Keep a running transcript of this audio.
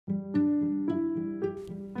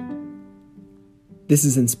This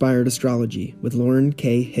is Inspired Astrology with Lauren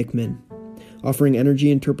K. Hickman, offering energy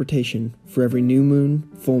interpretation for every new moon,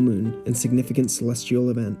 full moon, and significant celestial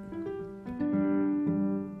event.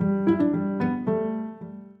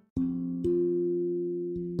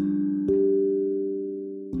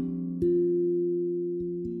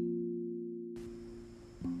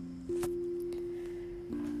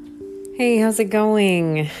 Hey, how's it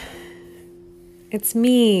going? It's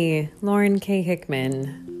me, Lauren K.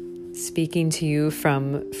 Hickman, speaking to you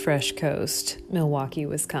from Fresh Coast, Milwaukee,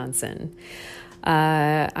 Wisconsin.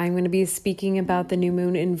 I'm going to be speaking about the new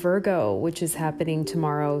moon in Virgo, which is happening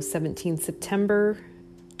tomorrow, 17th September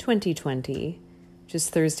 2020,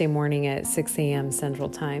 just Thursday morning at 6 a.m. Central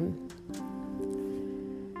Time.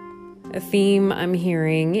 A theme I'm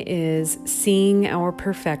hearing is seeing our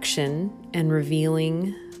perfection and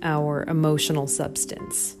revealing our emotional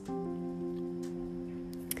substance.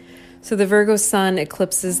 So the Virgo sun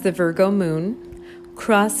eclipses the Virgo moon,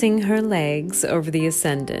 crossing her legs over the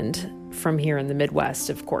ascendant from here in the Midwest,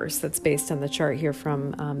 of course. That's based on the chart here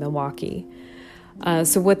from Milwaukee.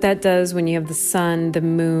 So what that does when you have the sun, the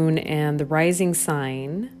moon, and the rising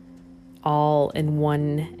sign all in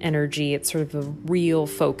one energy, it's sort of a real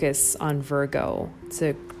focus on Virgo. It's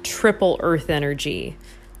a triple earth energy.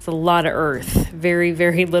 It's a lot of earth, very,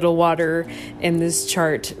 very little water in this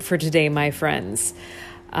chart for today, my friends.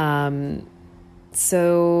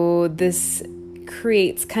 So this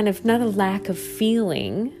creates kind of not a lack of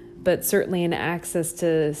feeling, but certainly an access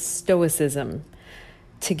to stoicism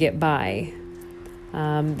to get by.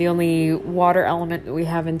 The only water element that we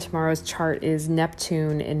have in tomorrow's chart is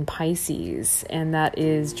Neptune in Pisces, and that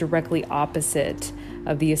is directly opposite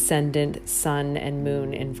of the ascendant sun and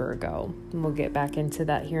moon in Virgo. And we'll get back into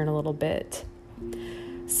that here in a little bit.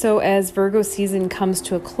 So as Virgo season comes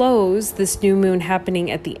to a close, this new moon happening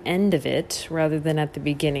at the end of it rather than at the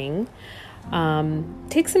beginning,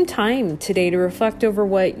 take some time today to reflect over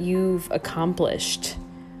what you've accomplished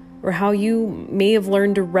or how you may have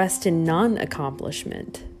learned to rest in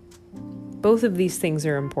non-accomplishment. Both of these things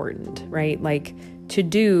are important, right? Like to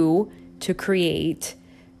do, to create,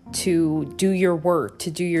 to do your work, to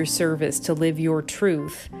do your service, to live your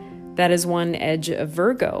truth. That is one edge of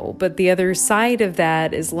Virgo. But the other side of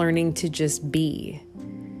that is learning to just be.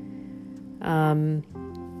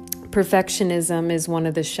 Perfectionism is one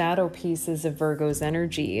of the shadow pieces of Virgo's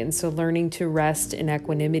energy. And so learning to rest in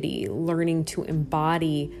equanimity, learning to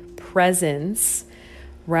embody presence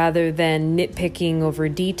rather than nitpicking over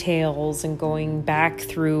details and going back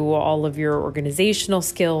through all of your organizational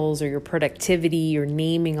skills or your productivity or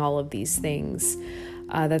naming all of these things.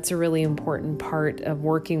 That's a really important part of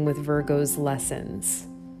working with Virgo's lessons.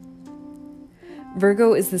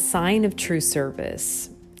 Virgo is the sign of true service,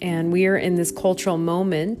 and we are in this cultural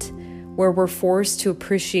moment where we're forced to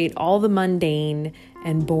appreciate all the mundane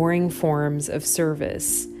and boring forms of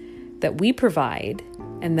service that we provide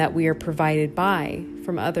and that we are provided by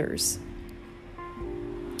from others.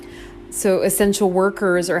 So essential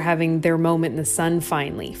workers are having their moment in the sun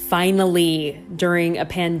finally during a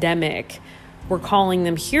pandemic. We're calling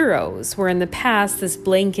them heroes, where in the past, this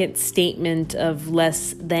blanket statement of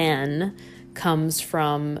less than comes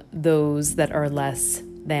from those that are less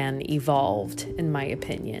than evolved, in my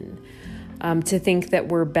opinion. To think that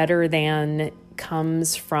we're better than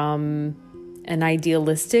comes from an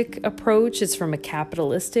idealistic approach. It's from a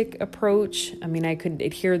capitalistic approach. I mean, I could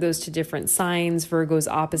adhere those to different signs. Virgo's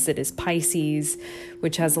opposite is Pisces,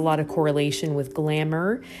 which has a lot of correlation with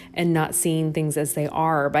glamour and not seeing things as they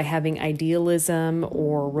are by having idealism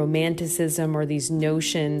or romanticism or these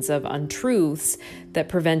notions of untruths that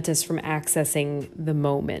prevent us from accessing the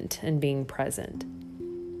moment and being present.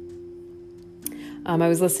 I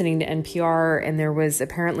was listening to NPR, and there was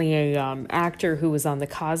apparently a actor who was on the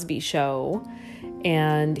Cosby Show,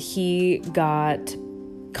 and he got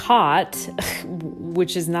caught,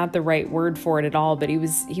 which is not the right word for it at all, but he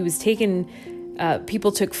was taken.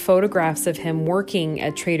 People took photographs of him working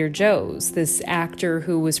at Trader Joe's. This actor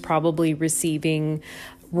who was probably receiving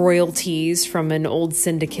royalties from an old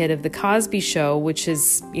syndicate of the Cosby Show, which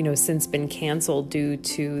has since been canceled due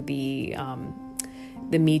to the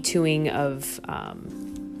Me Tooing of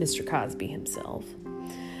Mr. Cosby himself.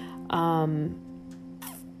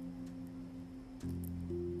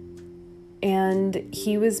 And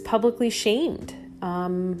he was publicly shamed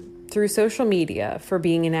through social media for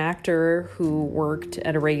being an actor who worked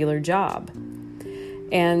at a regular job.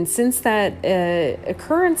 And since that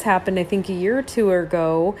occurrence happened, I think a year or two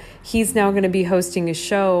ago, he's now going to be hosting a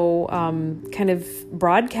show kind of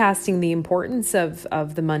broadcasting the importance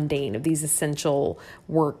of the mundane, of these essential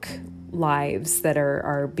work lives that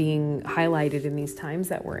are being highlighted in these times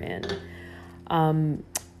that we're in.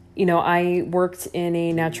 I worked in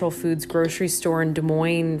a natural foods grocery store in Des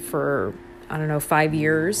Moines for, 5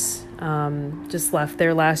 years. Just left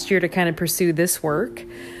there last year to kind of pursue this work.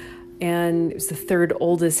 And it was the third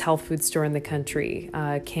oldest health food store in the country,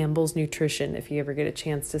 Campbell's Nutrition, if you ever get a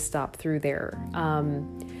chance to stop through there.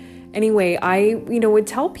 Anyway, I, would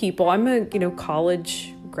tell people I'm a,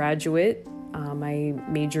 college graduate. I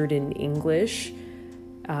majored in English,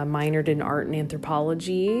 minored in art and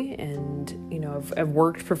anthropology, and, I've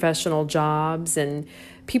worked professional jobs, and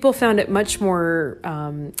people found it much more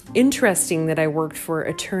interesting that I worked for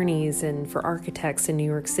attorneys and for architects in New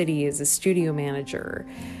York City as a studio manager.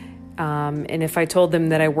 And if I told them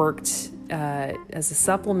that I worked as a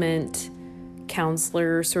supplement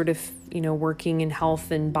counselor, sort of, working in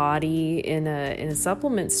health and body in a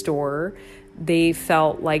supplement store, they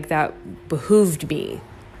felt like that behooved me.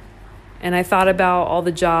 And I thought about all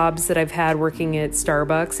the jobs that I've had working at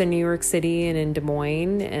Starbucks in New York City and in Des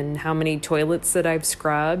Moines, and how many toilets that I've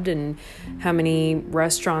scrubbed, and how many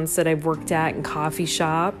restaurants that I've worked at, and coffee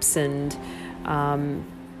shops. And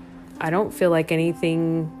I don't feel like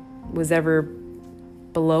anything was ever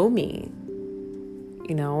below me,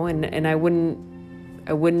 and I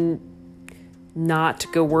wouldn't not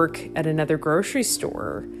go work at another grocery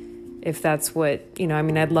store if that's what,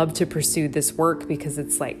 I'd love to pursue this work because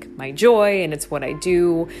it's like my joy and it's what I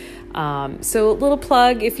do. So a little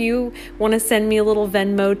plug, if you want to send me a little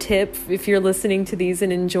Venmo tip, if you're listening to these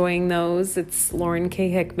and enjoying those, it's Lauren K.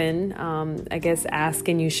 Hickman. I guess ask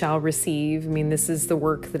and you shall receive. This is the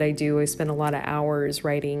work that I do. I spend a lot of hours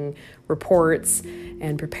writing reports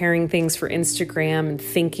and preparing things for Instagram and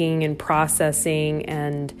thinking and processing,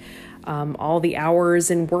 and all the hours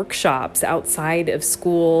and workshops outside of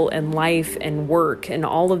school and life and work and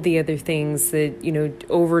all of the other things that,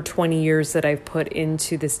 over 20 years that I've put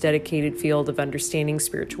into this dedicated field of understanding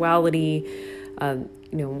spirituality,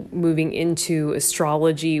 moving into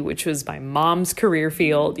astrology, which was my mom's career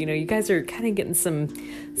field. You guys are kind of getting some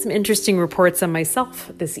interesting reports on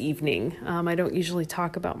myself this evening. I don't usually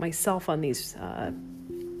talk about myself on this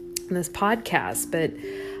podcast, but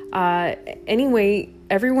anyway,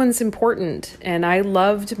 everyone's important. And I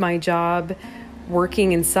loved my job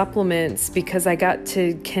working in supplements because I got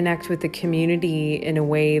to connect with the community in a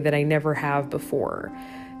way that I never have before,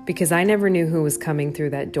 because I never knew who was coming through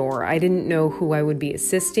that door. I didn't know who I would be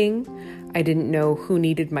assisting. I didn't know who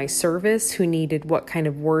needed my service, who needed what kind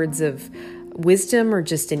of words of wisdom, or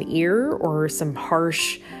just an ear, or some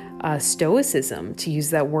harsh stoicism, to use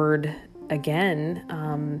that word again.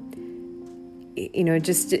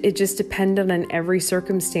 It just depended on every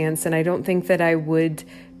circumstance. And I don't think that I would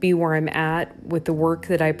be where I'm at with the work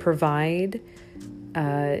that I provide,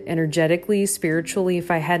 energetically, spiritually, if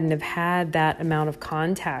I hadn't have had that amount of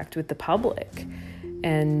contact with the public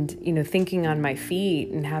and, thinking on my feet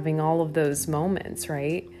and having all of those moments,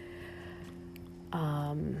 right?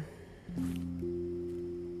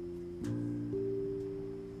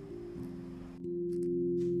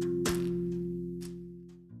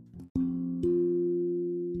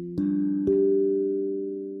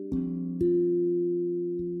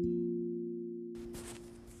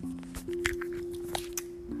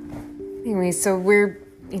 Anyway, so we're,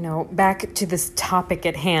 back to this topic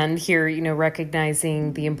at hand here,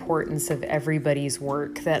 recognizing the importance of everybody's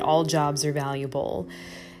work, that all jobs are valuable.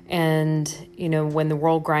 And, when the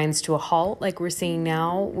world grinds to a halt, like we're seeing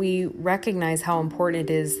now, we recognize how important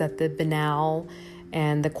it is that the banal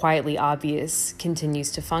and the quietly obvious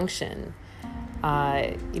continues to function.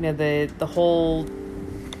 The whole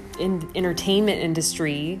entertainment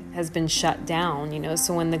industry has been shut down,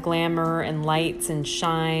 so when the glamour and lights and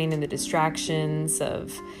shine and the distractions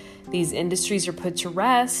of these industries are put to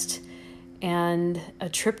rest, and a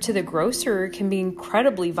trip to the grocer can be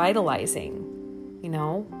incredibly vitalizing,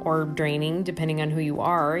 or draining, depending on who you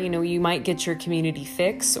are. You might get your community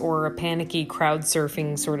fix or a panicky crowd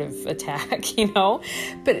surfing sort of attack,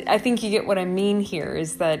 but I think you get what I mean here,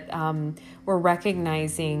 is that we're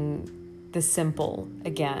recognizing the simple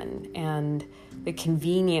again, and the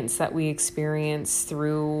convenience that we experience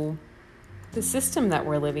through the system that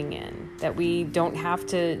we're living in, that we don't have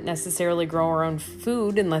to necessarily grow our own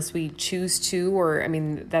food unless we choose to, or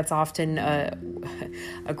that's often a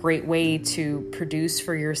great way to produce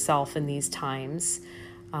for yourself in these times.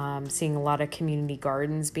 Seeing a lot of community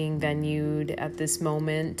gardens being venued at this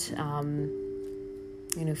moment.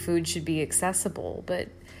 Food should be accessible, but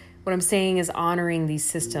what I'm saying is honoring these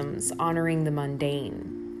systems, honoring the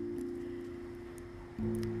mundane.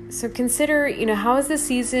 So consider, how is the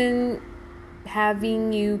season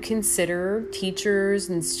having you consider teachers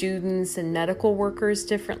and students and medical workers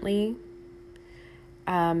differently?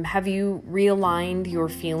 Have you realigned your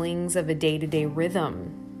feelings of a day-to-day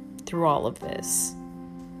rhythm through all of this?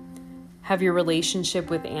 Have your relationship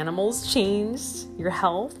with animals changed? Your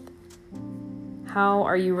health? How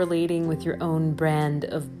are you relating with your own brand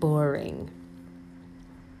of boring?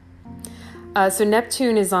 So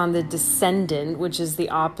Neptune is on the descendant, which is the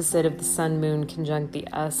opposite of the sun, moon conjunct the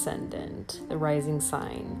ascendant, the rising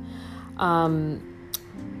sign.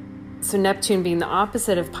 So Neptune being the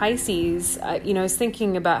opposite of Pisces, I was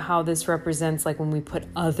thinking about how this represents like when we put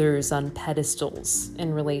others on pedestals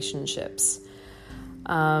in relationships.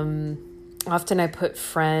 Often I put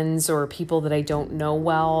friends or people that I don't know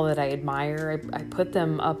well, that I admire, I put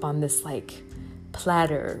them up on this like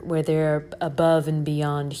platter where they're above and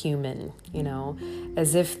beyond human,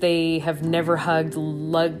 as if they have never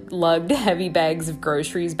lugged heavy bags of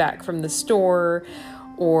groceries back from the store,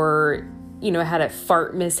 or had a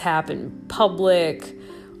fart mishap in public,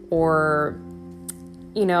 or,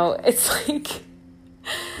 it's like,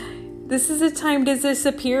 this is a time to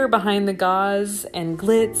disappear behind the gauze and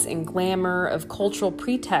glitz and glamour of cultural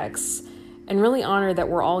pretexts and really honor that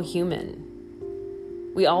we're all human.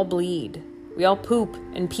 We all bleed. We all poop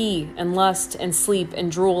and pee and lust and sleep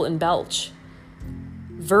and drool and belch.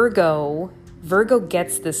 Virgo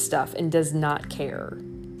gets this stuff and does not care.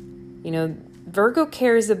 Virgo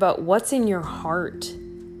cares about what's in your heart.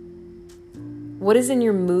 What is in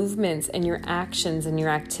your movements and your actions and your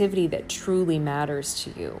activity that truly matters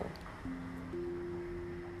to you.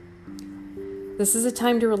 This is a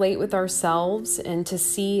time to relate with ourselves and to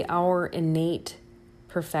see our innate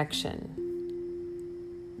perfection.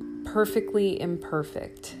 Perfectly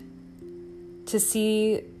imperfect. To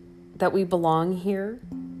see that we belong here,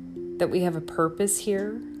 that we have a purpose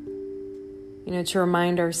here. To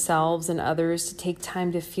remind ourselves and others to take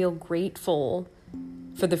time to feel grateful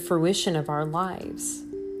for the fruition of our lives,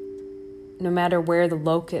 no matter where the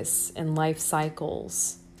locus in life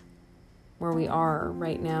cycles, where we are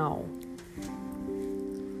right now.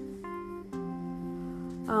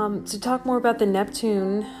 To talk more about the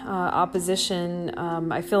Neptune opposition,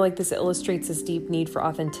 I feel like this illustrates this deep need for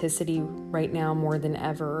authenticity right now more than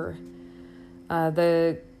ever.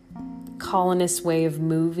 The colonist way of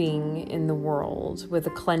moving in the world with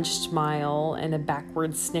a clenched smile and a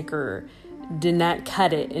backward snicker did not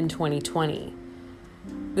cut it in 2020.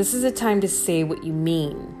 This is a time to say what you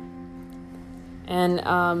mean.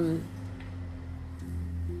 And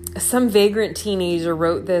some vagrant teenager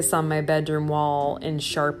wrote this on my bedroom wall in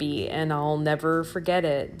Sharpie, and I'll never forget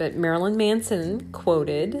it. But Marilyn Manson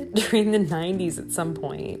quoted during the 90s at some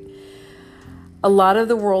point, "A lot of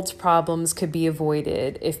the world's problems could be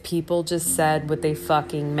avoided if people just said what they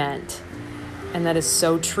fucking meant." And that is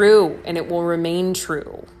so true, and it will remain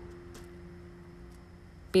true.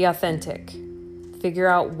 Be authentic. Figure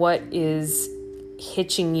out what is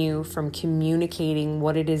hitching you from communicating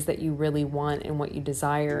what it is that you really want and what you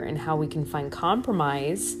desire, and how we can find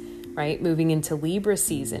compromise, right? Moving into Libra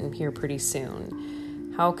season here pretty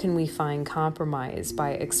soon. How can we find compromise?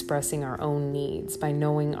 By expressing our own needs, by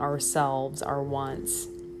knowing ourselves, our wants.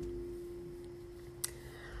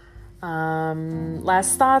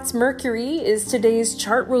 Last thoughts. Mercury is today's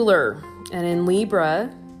chart ruler, and in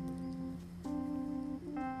Libra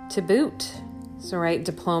to boot. So, right,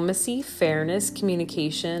 diplomacy, fairness,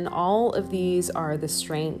 communication, all of these are the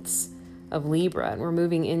strengths of Libra, and we're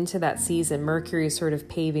moving into that season. Mercury is sort of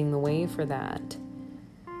paving the way for that.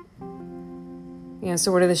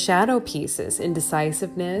 So what are the shadow pieces?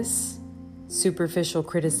 Indecisiveness, superficial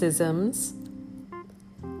criticisms.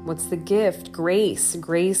 What's the gift? Grace.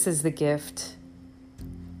 Grace is the gift.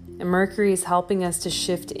 And Mercury is helping us to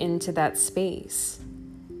shift into that space.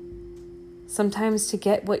 Sometimes to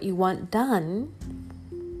get what you want done,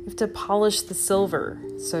 you have to polish the silver,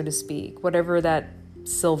 so to speak, whatever that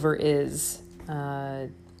silver is.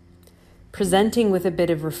 Presenting with a bit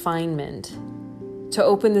of refinement to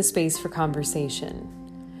open the space for conversation.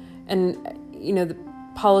 And,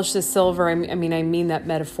 polish the silver, I mean that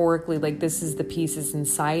metaphorically, like this is the pieces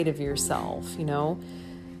inside of yourself,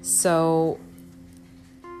 So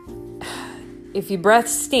if your breath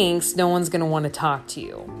stinks, no one's going to want to talk to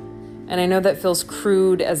you. And I know that feels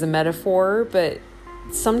crude as a metaphor, but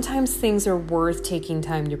sometimes things are worth taking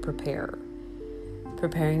time to prepare.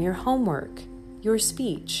 Preparing your homework, your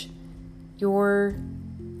speech, your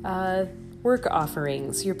work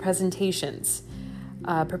offerings, your presentations,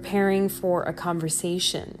 preparing for a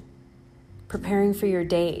conversation, preparing for your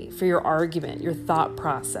day, for your argument, your thought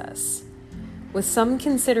process. With some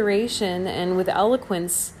consideration and with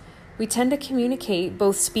eloquence, we tend to communicate,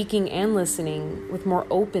 both speaking and listening, with more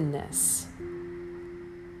openness.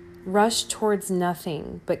 Rush towards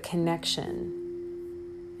nothing but connection.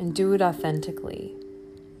 and do it authentically.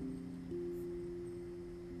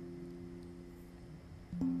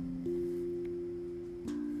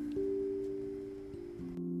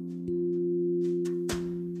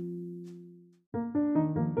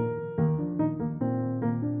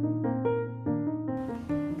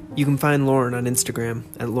 You can find Lauren on Instagram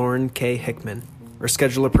at Lauren K. Hickman or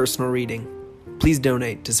schedule a personal reading. Please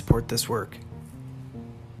donate to support this work.